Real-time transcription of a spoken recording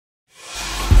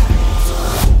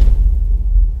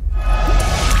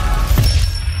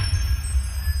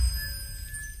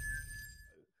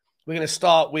We're going to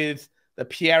start with the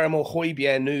Pierre-Emile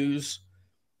Højbjerg news.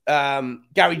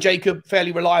 Gary Jacob,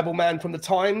 fairly reliable man from the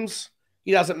Times.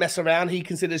 He doesn't mess around. He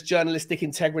considers journalistic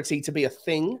integrity to be a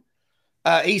thing.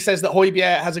 He says that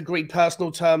Højbjerg has agreed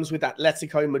personal terms with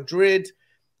Atletico Madrid.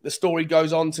 The story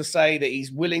goes on to say that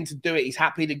he's willing to do it. He's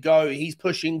happy to go. He's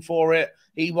pushing for it.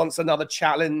 He wants another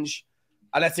challenge.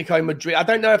 Atletico Madrid. I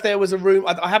don't know if there was a room.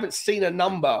 I haven't seen a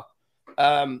number.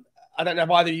 I don't know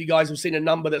if either of you guys have seen a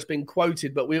number that's been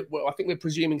quoted, but I think we're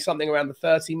presuming something around the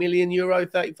 30 million euro,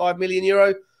 35 million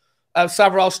euro.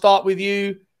 Savra, I'll start with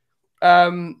you.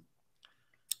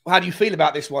 How do you feel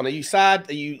about this one? Are you sad?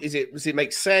 Does it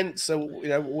make sense? So,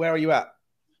 where are you at?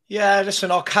 Yeah,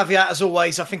 listen, I'll caveat as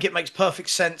always. I think it makes perfect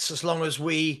sense as long as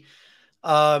the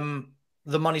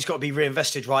money's got to be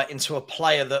reinvested right into a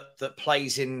player that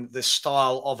plays in the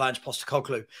style of Ange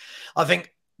Postecoglou. I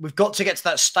think we've got to get to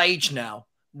that stage now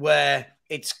where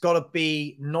it's got to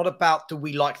be not about do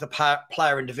we like the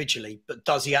player individually, but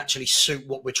does he actually suit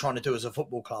what we're trying to do as a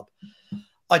football club?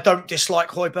 I don't dislike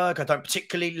Højbjerg. I don't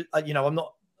particularly, I'm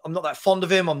not that fond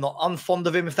of him. I'm not unfond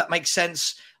of him, if that makes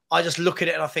sense. I just look at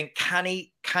it and I think, can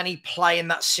he play in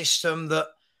that system that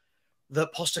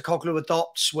Postecoglou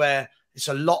adopts, where it's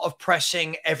a lot of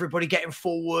pressing, everybody getting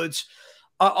forwards?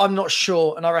 I'm not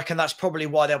sure, and I reckon that's probably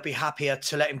why they'll be happier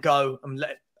to let him go and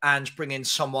let Ange bring in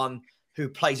someone who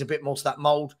plays a bit more to that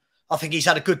mould. I think he's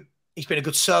been a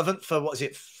good servant for,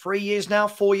 3 years now,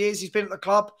 4 years he's been at the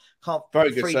club.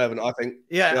 Very good servant, I think.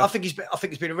 Yeah, I think he's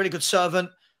been a really good servant.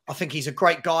 I think he's a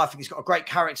great guy. I think he's got a great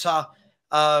character.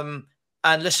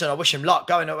 And listen, I wish him luck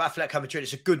going to Atletico Madrid.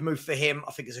 It's a good move for him.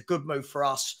 I think it's a good move for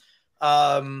us.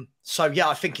 So yeah,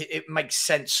 I think it makes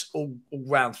sense all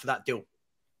round for that deal.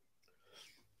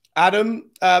 Adam,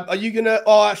 are you going to...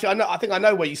 Oh, actually, I think I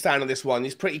know where you stand on this one.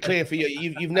 It's pretty clear for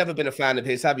you. You've never been a fan of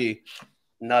his, have you?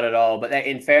 Not at all. But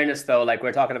in fairness, though, like,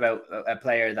 we're talking about a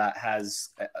player that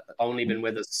has only been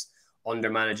with us under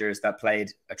managers that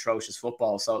played atrocious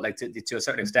football. So, like, to a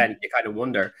certain extent, you kind of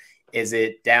wonder, is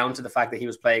it down to the fact that he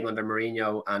was playing under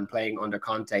Mourinho and playing under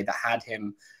Conte that had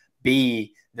him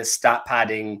be the stat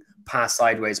padding, pass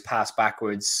sideways, pass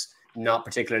backwards, not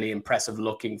particularly impressive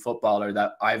looking footballer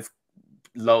that I've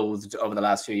loathed over the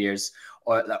last few years,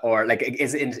 or like,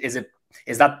 is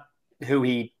that who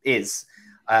he is?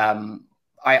 There's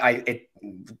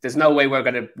no way we're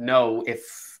going to know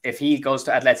if he goes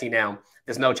to Atleti now.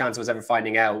 There's no chance of us ever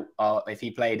finding out if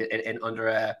he played under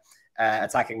a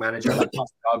attacking manager like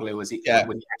Postecoglou. Would he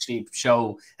actually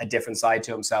show a different side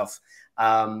to himself?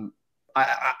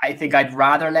 I think I'd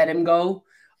rather let him go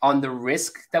on the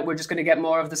risk that we're just going to get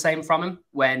more of the same from him,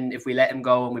 when if we let him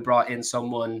go and we brought in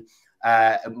someone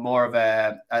more of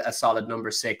a solid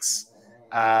number 6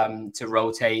 to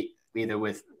rotate either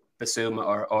with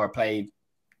Basuma or play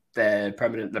the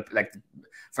permanent, like the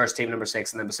first team number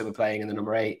 6 and then Basuma playing in the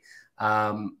number 8.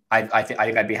 I think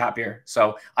I'd be happier.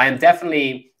 So I am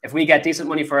definitely, if we get decent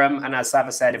money for him, and as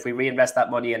Sava said, if we reinvest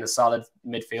that money in a solid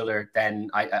midfielder,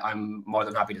 then I'm more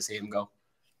than happy to see him go.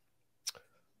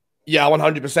 Yeah,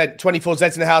 100%.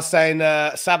 24Z's in the house saying,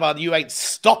 Sava, you ain't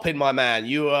stopping, my man.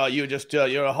 You're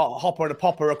a hopper and a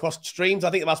popper across the streams.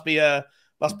 I think it must be where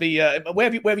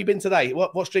have you been today?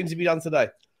 What streams have you done today?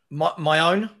 My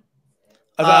own.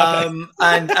 Okay.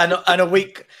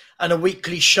 and a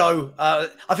weekly show.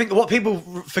 I think what people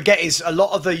forget is a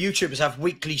lot of the YouTubers have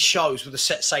weekly shows with the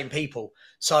same people.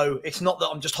 So it's not that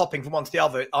I'm just hopping from one to the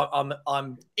other.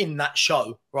 I'm in that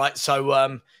show, right?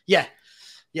 So yeah.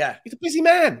 He's a busy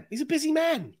man. He's a busy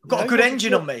man. I've got a good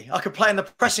engine on me. I could play in the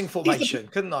pressing formation,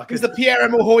 couldn't I? He's the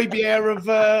Pierre-Emile Højbjerg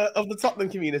of the Tottenham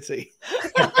community.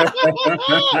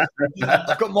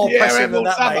 I've got more pressing than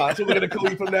that, mate. That's what we're going to call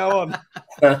you from now on.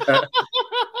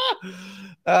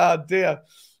 Oh, dear.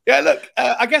 Yeah, look,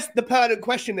 I guess the pertinent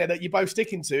question there that you're both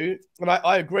sticking to, and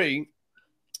I agree,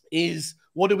 is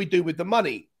what do we do with the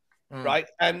money, right?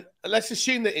 And let's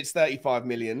assume that it's 35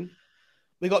 million.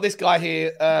 We got this guy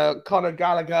here, Conor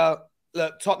Gallagher.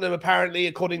 Look, Tottenham apparently,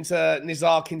 according to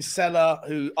Nizar Kinsella,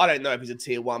 who I don't know if he's a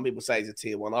tier 1. People say he's a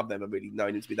tier 1. I've never really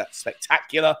known him to be that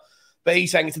spectacular. But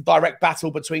he's saying it's a direct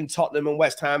battle between Tottenham and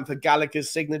West Ham for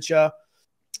Gallagher's signature.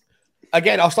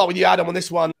 Again, I'll start with you, Adam, on this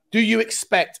one. Do you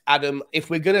expect, Adam, if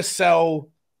we're going to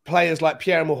sell players like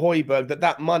Pierre-Emile Højbjerg,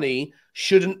 that money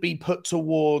shouldn't be put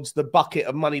towards the bucket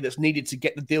of money that's needed to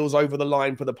get the deals over the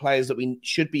line for the players that we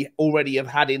should be already have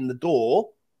had in the door?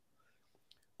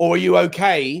 Or are you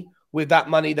okay with that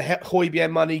money, the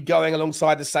Højbjerg money, going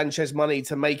alongside the Sanchez money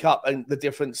to make up the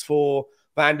difference for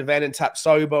Van de Ven and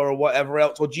Tapsoba or whatever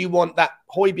else? Or do you want that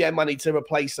Højbjerg money to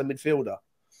replace a midfielder?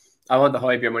 I want the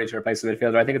Højbjerg money to replace the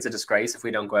midfielder. I think it's a disgrace if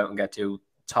we don't go out and get 2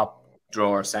 top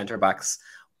drawer centre-backs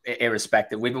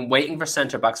irrespective. We've been waiting for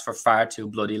centre-backs for far too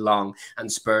bloody long,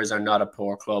 and Spurs are not a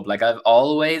poor club. Like, I've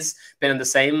always been in the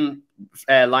same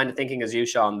line of thinking as you,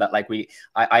 Sean, that like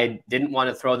I didn't want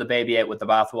to throw the baby out with the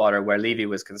bathwater where Levy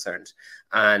was concerned.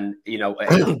 And, you know,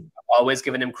 I've always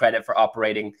given him credit for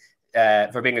operating,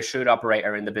 for being a shrewd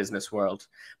operator in the business world.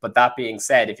 But that being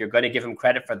said, if you're going to give him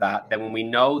credit for that, then when we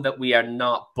know that we are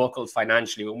not buckled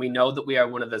financially, when we know that we are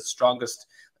one of the strongest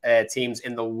teams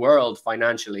in the world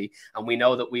financially, and we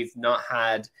know that we've not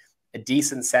had a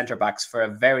decent centre backs for a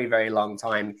very, very long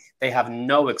time, they have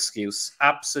no excuse,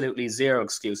 absolutely zero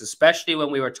excuse, especially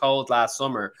when we were told last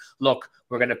summer, look,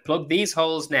 we're going to plug these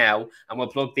holes now and we'll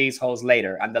plug these holes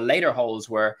later. And the later holes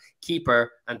were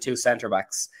keeper and 2 centre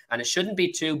backs. And it shouldn't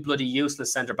be 2 bloody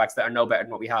useless centre backs that are no better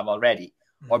than what we have already,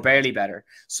 or barely better.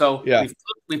 So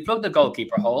we've plugged the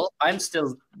goalkeeper hole. I'm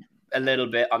still a little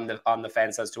bit on the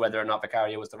fence as to whether or not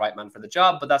Vicario was the right man for the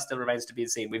job, but that still remains to be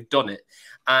seen. We've done it,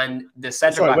 and the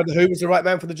centre back. Who was the right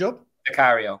man for the job?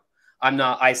 Vicario. I'm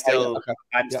not. I'm still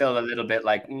a little bit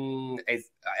like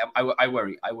I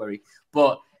worry.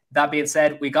 But that being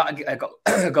said, we got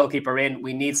a goalkeeper in.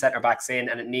 We need centre backs in,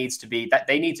 and it needs to be that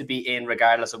they need to be in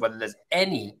regardless of whether there's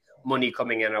any money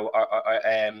coming in or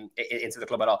into the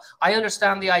club at all. I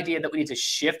understand the idea that we need to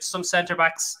shift some centre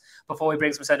backs before we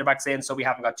bring some centre backs in, so we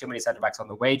haven't got too many centre backs on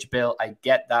the wage bill. I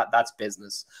get that. That's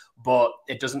business. But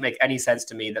it doesn't make any sense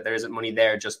to me that there isn't money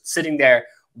there just sitting there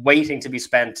waiting to be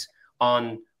spent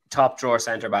on top drawer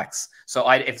centre backs. So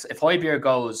if HOBJERG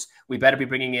goes, we better be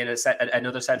bringing in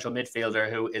another central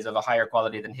midfielder who is of a higher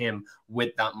quality than him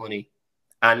with that money.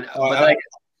 And I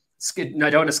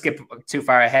don't want to skip too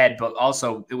far ahead, but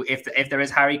also if there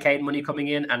is Harry Kane money coming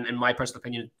in, and in my personal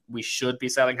opinion, we should be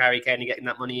selling Harry Kane and getting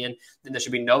that money in, then there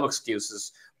should be no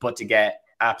excuses but to get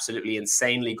absolutely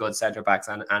insanely good centre backs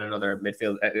and another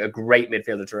midfield, a great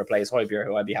midfielder to replace HOBJERG,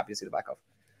 who I'd be happy to see the back of.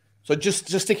 So just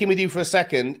sticking with you for a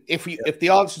second, if the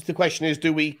answer to the question is,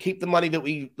 do we keep the money that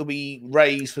we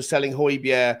raise for selling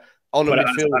HOBJERG on a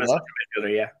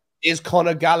midfielder? Is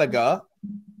Conor Gallagher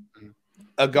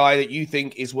a guy that you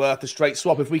think is worth a straight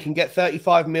swap? If we can get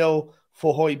 35 mil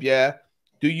for HOBJERG,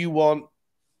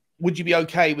 would you be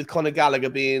okay with Conor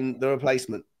Gallagher being the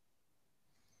replacement?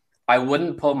 I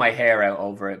wouldn't pull my hair out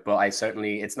over it, but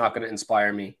it's not going to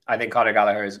inspire me. I think Conor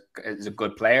Gallagher is a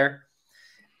good player.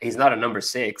 He's not a number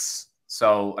 6.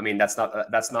 So, I mean, that's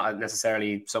not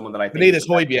necessarily someone that I think. We need is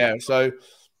HOBJERG, so.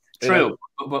 True.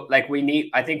 But like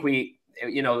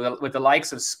you know, with the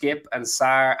likes of Skip and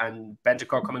Sarr and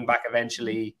Bentancur coming back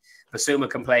eventually, Basuma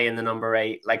can play in the number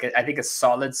 8. Like, I think a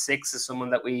solid 6 is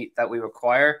someone that we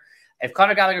require. If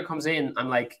Conor Gallagher comes in, I'm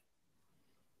like,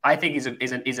 I think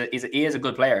he is a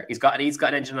good player. He's got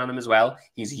an engine on him as well.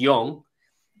 He's young.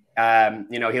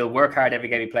 You know, he'll work hard every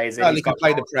game he plays in. He can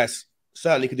play the press.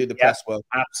 Certainly could do the press well.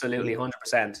 Absolutely,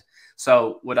 100%.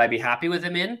 So would I be happy with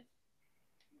him in?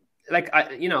 Like,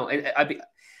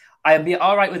 I'd be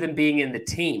all right with him being in the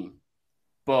team,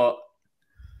 but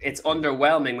it's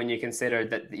underwhelming when you consider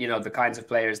that, you know, the kinds of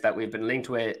players that we've been linked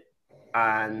with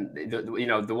and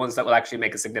the ones that will actually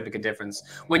make a significant difference.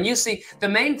 When you see, the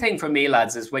main thing for me,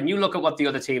 lads, is when you look at what the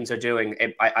other teams are doing,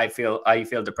 I feel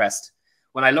depressed.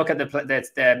 When I look at the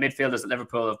midfielders that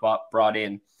Liverpool have brought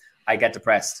in, I get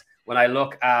depressed. When I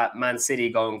look at Man City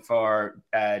going for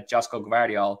Josko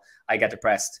Gvardiol, I get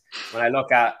depressed. When I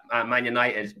look at Man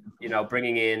United, you know,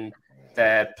 bringing in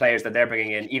the players that they're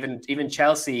bringing in, even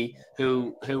Chelsea,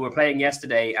 who were playing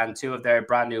yesterday, and 2 of their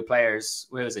brand new players,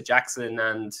 who is it, Jackson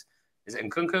and is it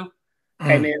Nkunku,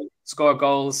 came in, scored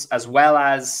goals, as well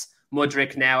as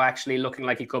Mudryk now actually looking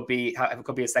like he could be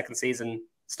a second season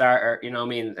starter. You know what I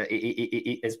mean?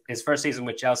 His first season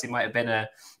with Chelsea might have been a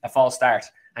false start,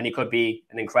 and he could be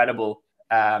an incredible,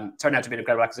 turned out to be an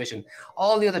incredible acquisition.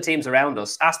 All the other teams around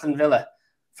us, Aston Villa,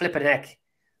 flipping heck.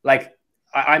 Like,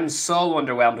 I'm so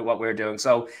underwhelmed at what we're doing.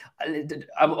 So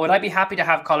would I be happy to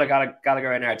have Conor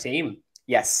Gallagher in our team?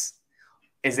 Yes.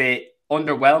 Is it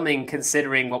underwhelming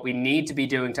considering what we need to be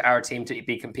doing to our team to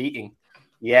be competing?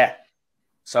 Yeah.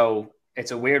 So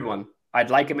it's a weird one. I'd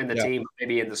like him in the team,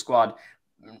 maybe in the squad.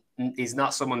 He's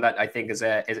not someone that I think is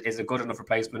a good enough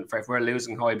replacement for if we're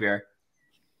losing HOBJERG.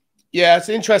 Yeah, it's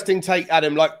an interesting take,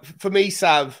 Adam. Like, for me,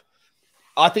 Sav,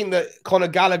 I think that Conor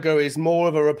Gallagher is more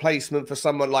of a replacement for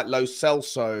someone like Lo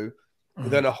Celso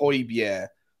than a HOBJERG.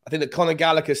 I think that Conor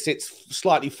Gallagher sits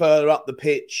slightly further up the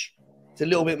pitch. He's a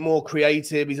little bit more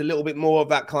creative. He's a little bit more of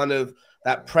that kind of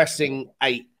that pressing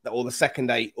 8 or the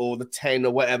second 8 or the 10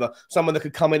 or whatever. Someone that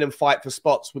could come in and fight for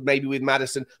spots with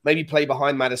Maddison, maybe play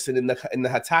behind Maddison in the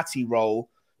Hatate role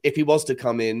if he was to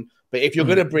come in. But if you're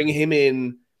going to bring him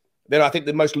in, then I think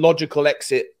the most logical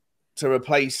exit to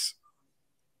replace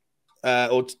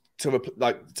or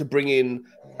to bring in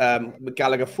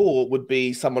Gallagher for would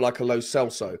be someone like a Lo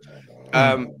Celso.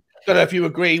 Don't know if you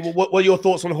agree. What are your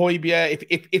thoughts on Højbjerg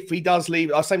if he does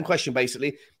leave? Our same question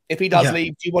basically. If he does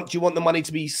leave, do you want the money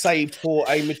to be saved for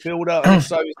a midfielder? And if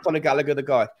so, is Conor Gallagher the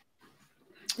guy?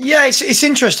 Yeah, it's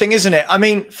interesting, isn't it? I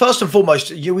mean, first and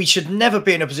foremost, we should never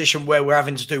be in a position where we're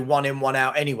having to do one in, one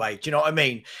out anyway. Do you know what I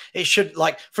mean? It should,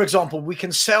 like, for example, we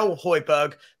can sell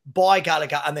Højbjerg, buy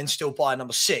Gallagher, and then still buy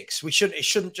number 6. It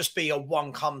shouldn't just be a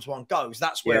one comes, one goes.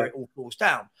 That's where it all falls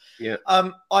down. Yeah.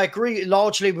 I agree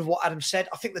largely with what Adam said.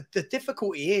 I think that the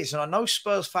difficulty is, and I know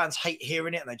Spurs fans hate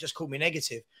hearing it and they just call me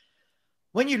negative.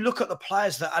 When you look at the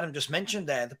players that Adam just mentioned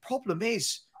there, the problem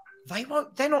is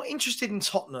they're not interested in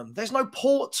Tottenham. There's no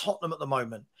pull at Tottenham at the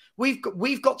moment. We've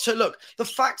got to look. The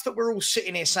fact that we're all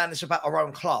sitting here saying this about our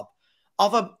own club,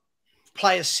 other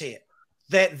players see it.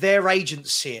 Their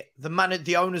agents see it.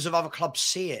 The owners of other clubs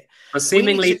see it. But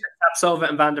seemingly, Sapsova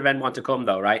and Van der Ven want to come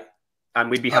though, right? And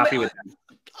we'd be happy with them.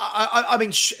 I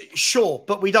mean, sure,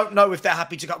 but we don't know if they're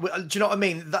happy to go. Do you know what I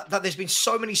mean? That there's been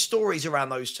so many stories around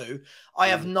those two. I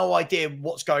have no idea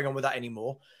what's going on with that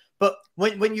anymore. But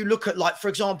when you look at, like, for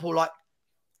example, like,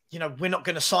 you know, we're not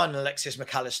going to sign Alexis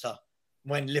McAllister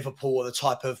when Liverpool are the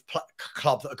type of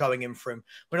club that are going in for him.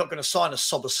 We're not going to sign a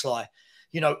Szoboszlai.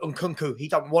 You know, Nkunku, he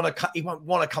won't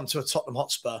want to come to a Tottenham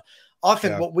Hotspur. I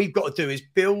think what we've got to do is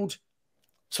build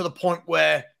to the point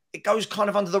where it goes kind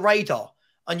of under the radar.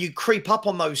 And you creep up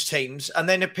on those teams, and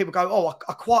then if people go, oh,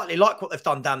 I quietly like what they've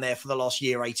done down there for the last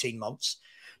year, 18 months.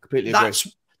 Completely agree.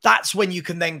 That's when you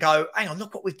can then go, hang on,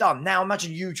 look what we've done. Now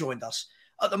imagine you joined us.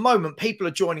 At the moment, people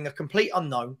are joining a complete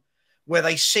unknown where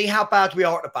they see how bad we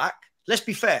are at the back. Let's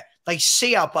be fair. They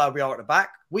see how bad we are at the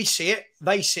back. We see it.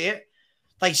 They see it.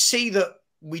 They see that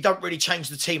we don't really change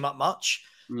the team up much.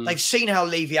 They've seen how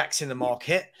Levy acts in the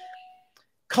market.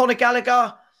 Conor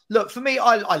Gallagher... Look, for me,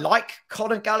 I like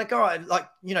Conor Gallagher. I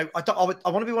want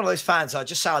to be one of those fans. I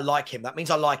just say I like him. That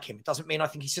means I like him. It doesn't mean I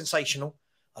think he's sensational.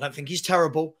 I don't think he's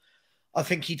terrible. I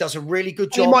think he does a really good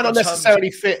job. He might not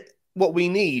necessarily fit what we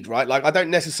need, right? Like, I don't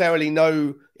necessarily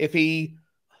know if he...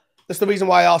 That's the reason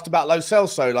why I asked about Lo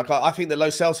Celso. Like, I think that Lo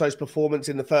Celso's performance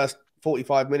in the first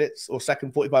 45 minutes or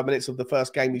second 45 minutes of the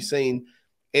first game we've seen,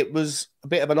 it was a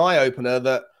bit of an eye-opener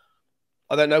that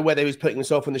I don't know whether he was putting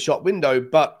himself in the shop window,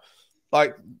 but...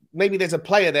 Like, maybe there's a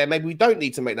player there. Maybe we don't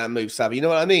need to make that move, Savvy. You know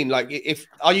what I mean? Like,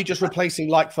 are you just replacing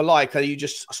like for like? Are you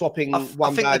just swapping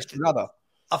one badge to another?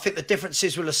 I think the difference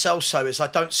is with Lo Celso is I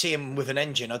don't see him with an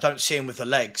engine. I don't see him with the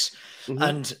legs.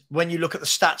 And when you look at the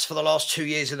stats for the last 2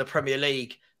 years in the Premier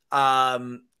League,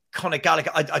 Conor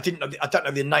Gallagher, I don't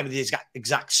know the name of the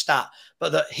exact stat,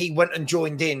 but that he went and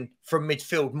joined in from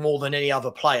midfield more than any other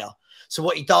player. So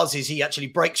what he does is he actually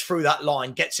breaks through that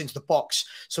line, gets into the box.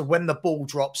 So when the ball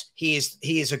drops, he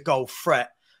is a goal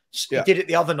threat. He did it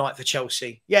the other night for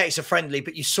Chelsea. Yeah, it's a friendly,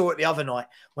 but you saw it the other night.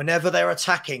 Whenever they're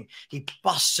attacking, he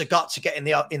busts a gut to get in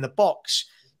the box.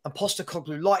 And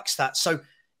Postecoglou likes that. So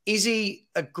is he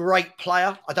a great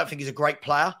player? I don't think he's a great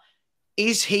player.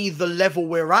 Is he the level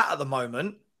we're at the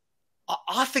moment?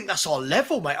 I think that's our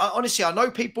level, mate. Honestly, I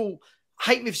know people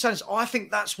hate me for saying this. I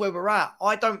think that's where we're at.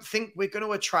 I don't think we're going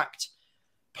to attract...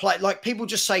 Like, people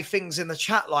just say things in the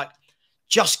chat like,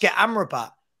 just get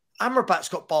Amrabat. Amrabat's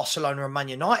got Barcelona and Man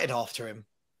United after him.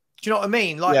 Do you know what I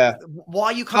mean? Like, why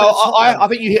are you coming?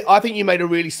 I think you made a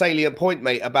really salient point,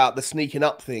 mate, about the sneaking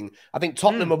up thing. I think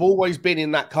Tottenham have always been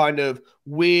in that kind of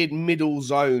weird middle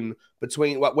zone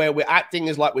between where we're acting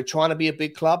as like we're trying to be a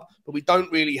big club, but we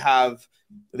don't really have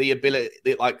the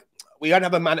ability. Like, we don't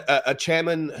have a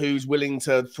chairman who's willing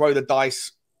to throw the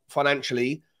dice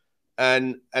financially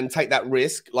and take that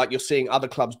risk like you're seeing other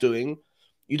clubs doing.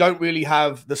 You don't really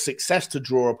have the success to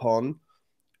draw upon.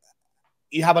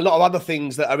 You have a lot of other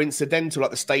things that are incidental,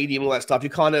 like the stadium, all that stuff. You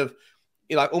kind of,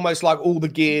 almost like all the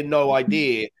gear, no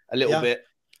idea a little bit.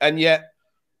 And yet,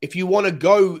 if you want to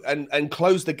go and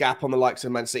close the gap on the likes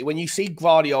of Man City, when you see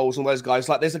Guardiolas and those guys,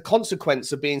 like, there's a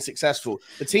consequence of being successful.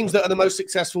 The teams that are the most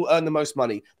successful earn the most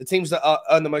money. The teams that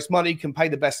earn the most money can pay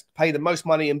the most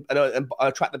money and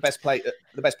attract the best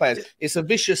players. It's a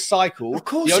vicious cycle. Of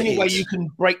course, the only way you can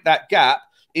break that gap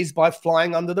is by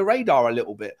flying under the radar a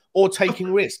little bit or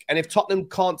taking risk. And if Tottenham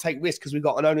can't take risk because we've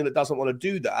got an owner that doesn't want to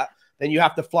do that, then you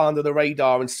have to fly under the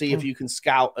radar and see if you can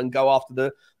scout and go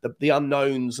after the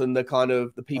unknowns and the kind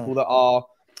of the people that are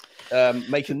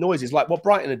making noises, like what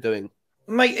Brighton are doing.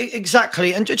 Mate,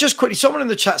 exactly. And just quickly, someone in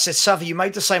the chat said, Savvy, you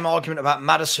made the same argument about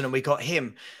Maddison and we got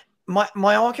him.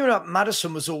 My argument about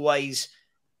Maddison was always,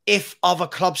 if other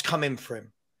clubs come in for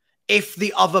him, if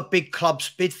the other big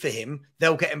clubs bid for him,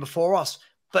 they'll get him before us.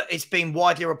 but it's been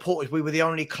widely reported we were the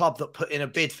only club that put in a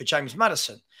bid for James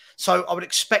Maddison. So I would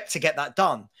expect to get that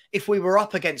done. If we were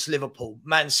up against Liverpool,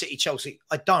 Man City, Chelsea,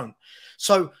 I don't.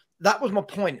 So that was my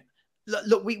point.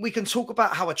 Look, we can talk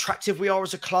about how attractive we are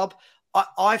as a club.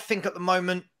 I think at the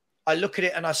moment, I look at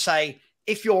it and I say,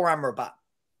 if you're Amrabat,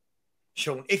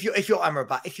 Sean, if you're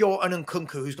Amrabat, if you're an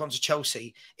Nkunku who's gone to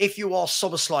Chelsea, if you are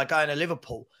Szoboszlai going to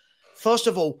Liverpool, first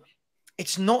of all,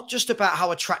 it's not just about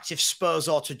how attractive Spurs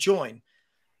are to join.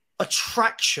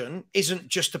 Attraction isn't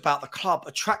just about the club.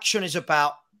 Attraction is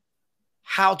about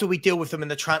how do we deal with them in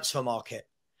the transfer market?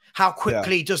 How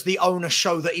quickly does the owner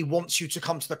show that he wants you to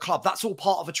come to the club? That's all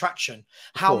part of attraction.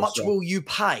 How much will you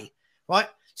pay? Right?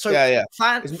 So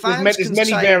fans there's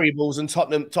many variables, and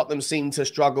Tottenham seem to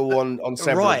struggle on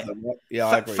several of them. Right? Yeah,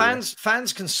 I agree.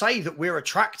 Fans can say that we're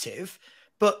attractive,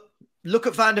 but look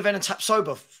at Van der Ven and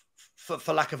Tapsoba,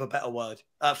 for lack of a better word,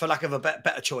 for lack of a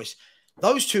better choice.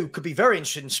 Those two could be very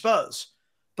interested in Spurs,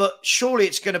 but surely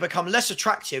it's going to become less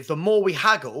attractive the more we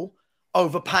haggle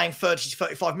over paying 30 to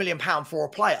 35 million pounds for a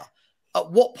player.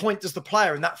 At what point does the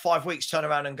player in that 5 weeks turn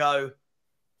around and go,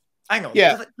 hang on,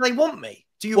 do they want me?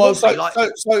 Do you want me? Like,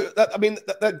 I mean,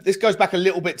 this goes back a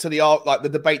little bit to the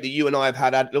debate that you and I have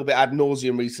had a little bit ad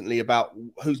nauseum recently about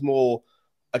who's more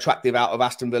attractive out of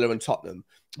Aston Villa and Tottenham.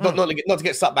 Not to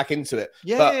get sucked back into it.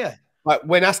 Like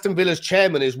when Aston Villa's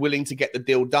chairman is willing to get the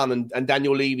deal done and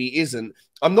Daniel Levy isn't,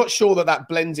 I'm not sure that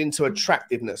blends into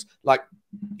attractiveness. Like,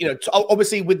 you know,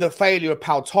 obviously with the failure of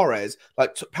Pau Torres,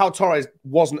 like Pau Torres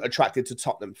wasn't attracted to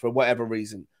Tottenham for whatever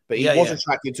reason, but he was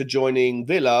attracted to joining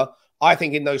Villa, I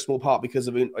think in no small part because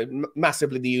of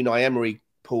massively the Unai Emery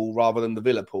pool rather than the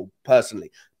Villa pool,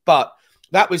 personally. But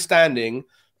notwithstanding,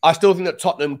 I still think that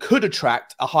Tottenham could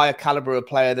attract a higher caliber of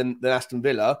player than Aston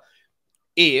Villa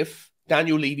if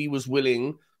Daniel Levy was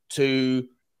willing to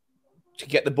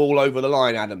get the ball over the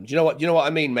line. Adam, do you know what I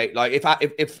mean, mate? Like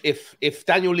if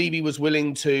Daniel Levy was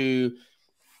willing to,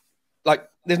 like,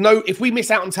 if we miss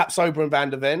out on Tapsoba and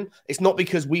Van der Ven, it's not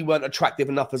because we weren't attractive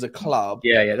enough as a club.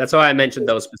 Yeah. That's why I mentioned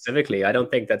those specifically. I don't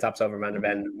think that Tapsoba and Van der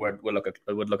Ven would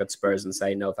look at Spurs and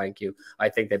say no, thank you. I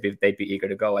think they'd be eager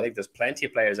to go. I think there's plenty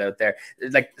of players out there.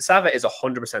 Like Sava is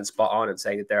 100% spot on in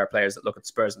saying that there are players that look at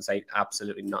Spurs and say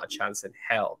absolutely not a chance in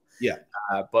hell. Yeah.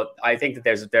 But I think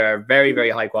that there are very,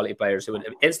 very high quality players who would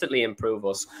instantly improve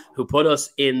us, who put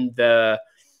us in the,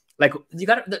 like,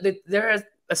 there are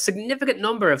a significant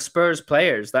number of Spurs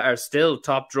players that are still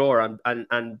top drawer,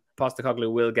 and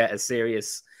Postecoglou will get a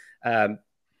serious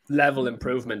level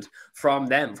improvement from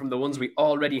them, from the ones we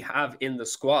already have in the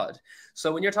squad.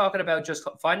 So when you're talking about just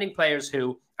finding players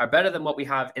who are better than what we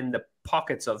have in the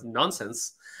pockets of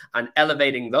nonsense and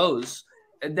elevating those,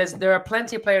 there are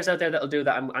plenty of players out there that will do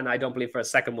that, and I don't believe for a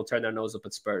second will turn their nose up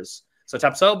at Spurs. So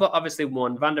Tapsoba, obviously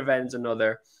one, Van der Ven's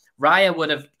another. Raya would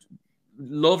have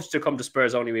loved to come to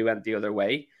Spurs, only we went the other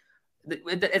way.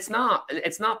 It's not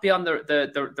beyond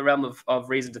the realm of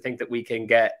reason to think that we can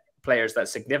get players that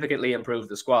significantly improve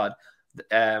the squad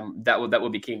that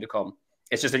would be keen to come.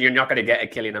 It's just that you're not going to get a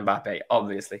Kylian Mbappe,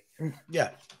 obviously.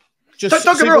 Yeah. Don't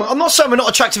get me wrong. I'm not saying we're not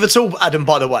attractive at all, Adam,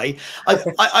 by the way.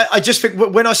 I just think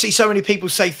when I see so many people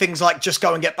say things like, just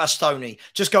go and get Bastoni,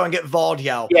 just go and get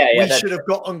Vardial, we should have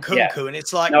got Nkunku, and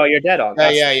it's like... No, you're dead on.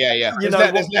 Yeah.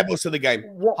 There's levels to the game.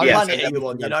 What planet are you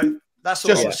on, you know? That's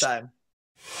all I'm saying.